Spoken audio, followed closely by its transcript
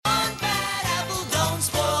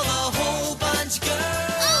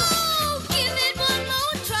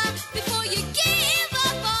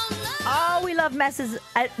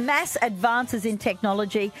mass advances in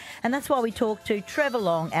technology, and that's why we talk to Trevor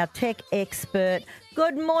Long, our tech expert.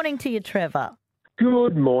 Good morning to you, Trevor.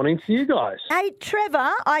 Good morning to you guys. Hey,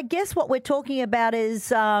 Trevor, I guess what we're talking about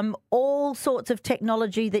is all sorts of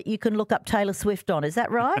technology that you can look up Taylor Swift on. Is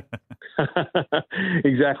that right?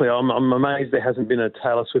 Exactly. I'm amazed there hasn't been a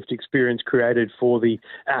Taylor Swift experience created for the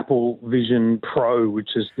Apple Vision Pro, which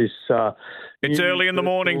is this... it's early in the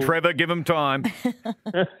morning, Trevor. Give them time.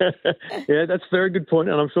 Yeah, that's a very good point,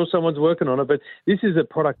 and I'm sure someone's working on it. But this is a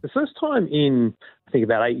product, the first time in, I think,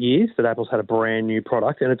 about 8 years that Apple's had a brand new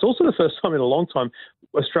product, and it's also the first time in a long time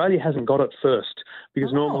Australia hasn't got it first,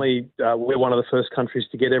 because normally we're one of the first countries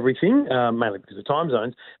to get everything, mainly because of time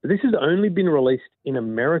zones. But this has only been released in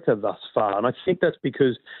America thus far, and I think that's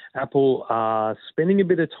because Apple are spending a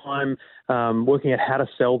bit of time working out how to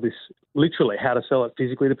sell this, literally how to sell it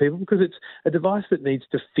physically to people, because it's a device that needs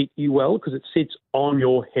to fit you well because it sits on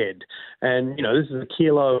your head. And, you know, this is a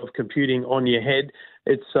kilo of computing on your head.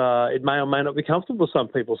 It may or may not be comfortable for some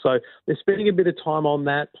people. So they're spending a bit of time on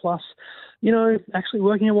that, plus, you know, actually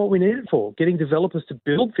working out what we need it for, getting developers to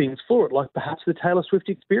build things for it, like perhaps the Taylor Swift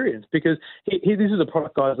experience, because this is a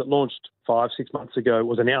product, guys, that launched 5-6 months ago,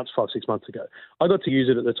 was announced 5-6 months ago. I got to use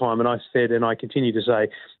it at the time, and I said, and I continue to say,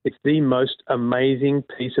 it's the most amazing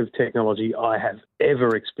piece of technology I have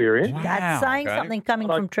ever experienced. Wow. That's saying something coming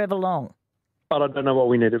from Trevor Long. But I don't know what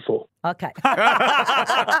we need it for. Okay.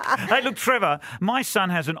 Hey, look, Trevor, my son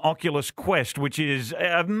has an Oculus Quest, which is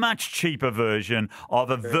a much cheaper version of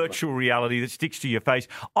a virtual reality that sticks to your face.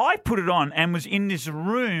 I put it on and was in this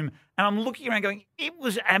room, and I'm looking around going, it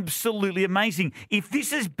was absolutely amazing. If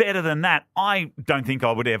this is better than that, I don't think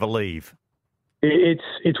I would ever leave.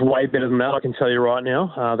 It's way better than that, I can tell you right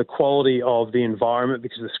now. The quality of the environment,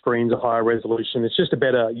 because the screens are higher resolution, it's just a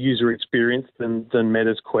better user experience than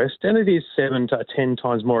Meta's Quest. And it is 7 to 10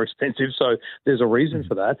 times more expensive, so there's a reason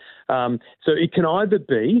for that. So it can either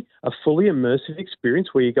be a fully immersive experience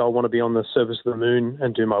where you go, I want to be on the surface of the moon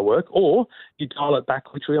and do my work, or you dial it back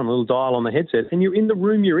literally on a little dial on the headset, and you're in the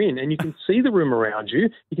room you're in, and you can see the room around you,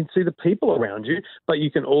 you can see the people around you, but you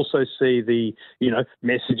can also see the, you know,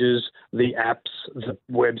 messages, the apps, the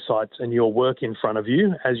websites, and your work in front of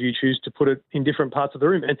you as you choose to put it in different parts of the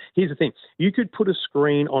room. And here's the thing, you could put a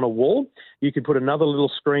screen on a wall, you could put another little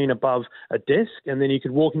screen above a desk, and then you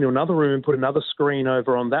could walk into another room and put another screen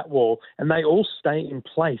over on that wall, and they all stay in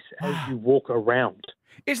place as you walk around.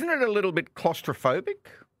 Isn't it a little bit claustrophobic?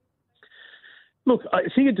 Look, I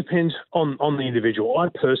think it depends on the individual. I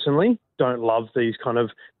personally don't love these kind of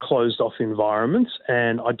closed-off environments,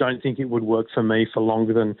 and I don't think it would work for me for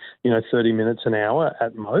longer than, 30 minutes, an hour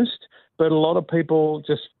at most. But a lot of people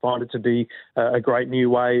just find it to be a great new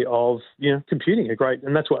way of, computing,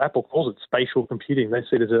 and that's what Apple calls it, spatial computing. They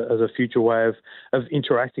see it as a future way of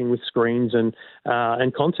interacting with screens and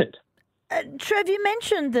content. Trev, you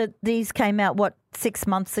mentioned that these came out, 6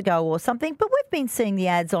 months ago or something, but we've been seeing the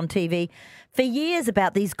ads on TV for years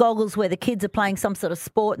about these goggles where the kids are playing some sort of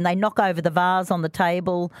sport and they knock over the vase on the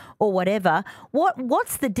table or whatever.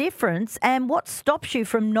 What's the difference, and what stops you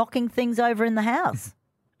from knocking things over in the house?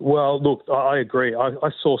 Well, look, I agree. I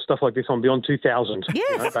saw stuff like this on Beyond 2000.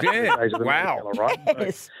 Yes. Back in the days of the Metacolour, right?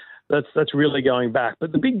 Yes. That's really going back.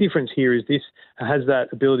 But the big difference here is this has that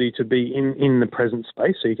ability to be in the present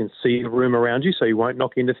space, so you can see the room around you, so you won't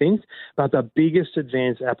knock into things. But the biggest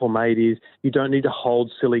advance Apple made is you don't need to hold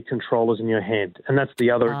silly controllers in your hand. And that's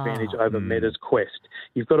the other advantage over Meta's Quest.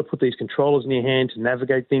 You've got to put these controllers in your hand to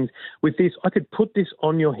navigate things. With this, I could put this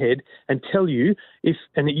on your head and tell you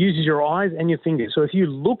and it uses your eyes and your fingers. So if you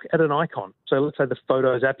look at an icon, so let's say the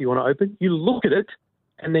Photos app you want to open, you look at it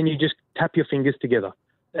and then you just tap your fingers together.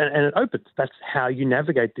 And it opens. That's how you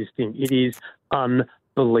navigate this thing. It is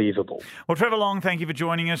unbelievable. Well, Trevor Long, thank you for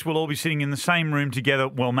joining us. We'll all be sitting in the same room together.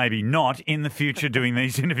 Well, maybe not in the future doing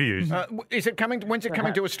these interviews. Is it coming? When's it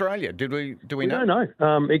coming to Australia? Do we know? We don't know.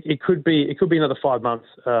 It could be another 5 months.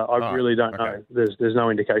 I really don't know. There's no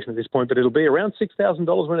indication at this point, but it'll be around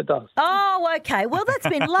 $6,000 when it does. Oh, okay. Well, that's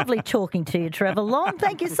been lovely talking to you, Trevor Long.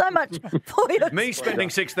 Thank you so much for your Me spending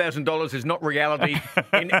 $6,000 is not reality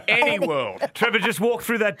in any world. Trevor, just walk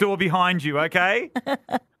through that door behind you, okay?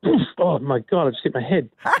 Oh, my God, I just hit my head.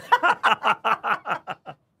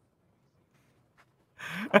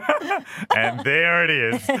 And there it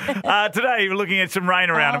is. Today, we're looking at some rain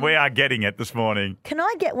around, and we are getting it this morning. Can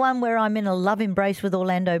I get one where I'm in a love embrace with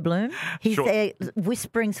Orlando Bloom? He's Sure. there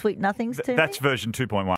whispering sweet nothings to me. That's version 2.1.